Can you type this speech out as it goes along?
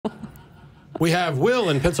We have Will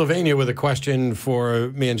in Pennsylvania with a question for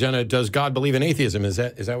me and Jenna. Does God believe in atheism? Is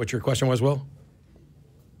that what your question was, Will?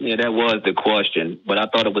 Yeah, that was the question, but I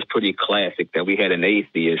thought it was pretty classic that we had an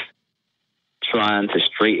atheist trying to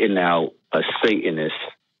straighten out a Satanist.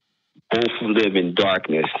 Both live in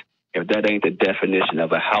darkness. If that ain't the definition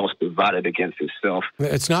of a house divided against itself.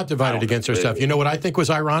 It's not divided against itself. You know what I think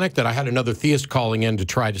was ironic? That I had another theist calling in to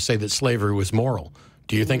try to say that slavery was moral.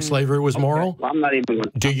 Do you think slavery was moral? Well, I'm not even.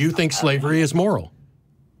 Do you think slavery is moral?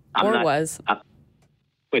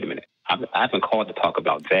 Wait a minute. I haven't called to talk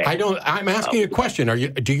about that. I'm asking you a question.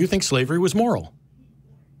 Do you think slavery was moral?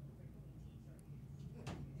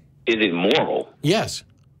 Is it moral? Yes.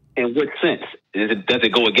 In what sense? Does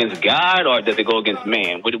it go against God or does it go against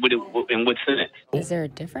man? In what sense? Is there a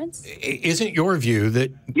difference? Isn't your view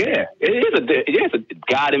that? Yeah, it is.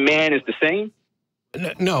 God and man is the same.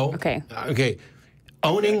 No. Okay. Okay.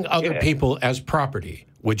 Owning other people as property,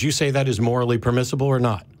 would you say that is morally permissible or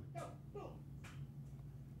not?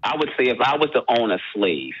 I would say if I was to own a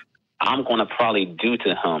slave, I'm going to probably do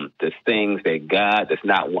to him the things that God does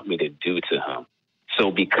not want me to do to him. So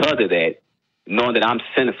because of that, knowing that I'm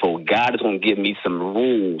sinful, God is going to give me some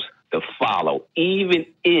rules to follow, even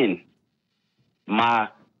in my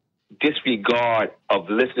disregard of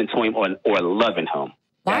listening to him or loving him.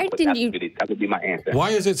 Why didn't you? That would be my answer.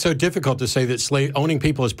 Why is it so difficult to say that owning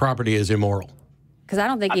people as property is immoral? Because I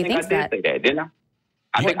don't think he thinks that. I did say that, didn't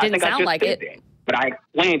I? It didn't sound like it. That, but I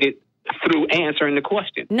explained it through answering the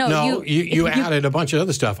question. No, you added a bunch of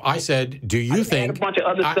other stuff. I said, do you think... a bunch of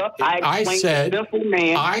other stuff. I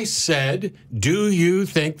said, do you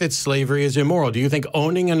think that slavery is immoral? Do you think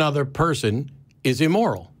owning another person is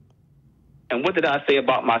immoral? And what did I say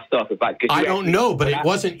about my stuff? I don't know, but it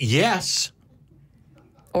wasn't yes.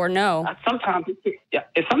 Or no. Sometimes you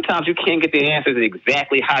can't get the answers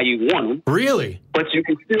exactly how you want them. Really? But you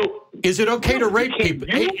can still... Is it okay to rape people?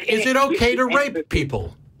 Is it okay to rape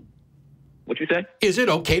people? What you say? Is it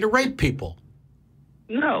okay to rape people?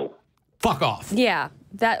 No. Fuck off. Yeah.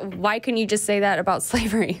 Why couldn't you just say that about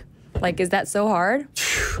slavery? Like, is that so hard?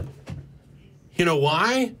 You know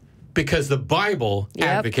why? Because the Bible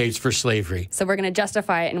advocates for slavery. So we're going to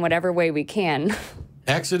justify it in whatever way we can.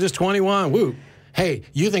 Exodus 21, woo. Hey,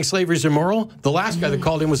 you think slavery is immoral? The last guy that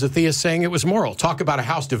called in was a theist saying it was moral. Talk about a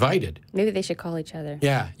house divided. Maybe they should call each other.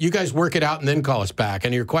 Yeah, you guys work it out and then call us back.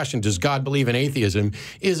 And your question, does God believe in atheism,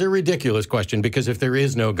 is a ridiculous question, because if there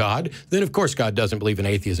is no God, then of course God doesn't believe in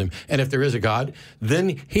atheism. And if there is a God,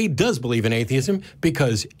 then he does believe in atheism,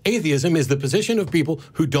 because atheism is the position of people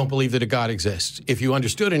who don't believe that a God exists. If you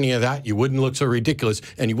understood any of that, you wouldn't look so ridiculous,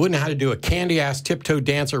 and you wouldn't know how to do a candy-ass tiptoe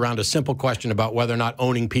dance around a simple question about whether or not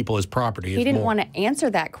owning people as property is He didn't moral. want to answer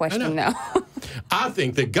that question, though. I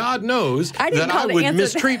think that God knows that I would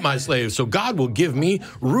mistreat my slaves, so God will give me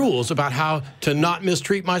rules about how to not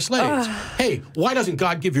mistreat my slaves. Hey, why doesn't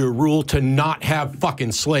God give you a rule to not have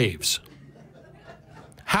fucking slaves?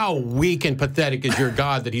 How weak and pathetic is your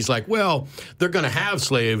God that he's like, well, they're going to have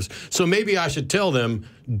slaves, so maybe I should tell them,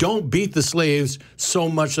 don't beat the slaves so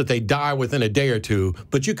much that they die within a day or two,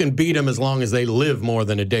 but you can beat them as long as they live more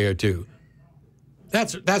than a day or two.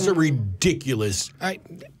 That's a ridiculous...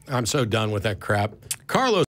 I'm so done with that crap. Carlos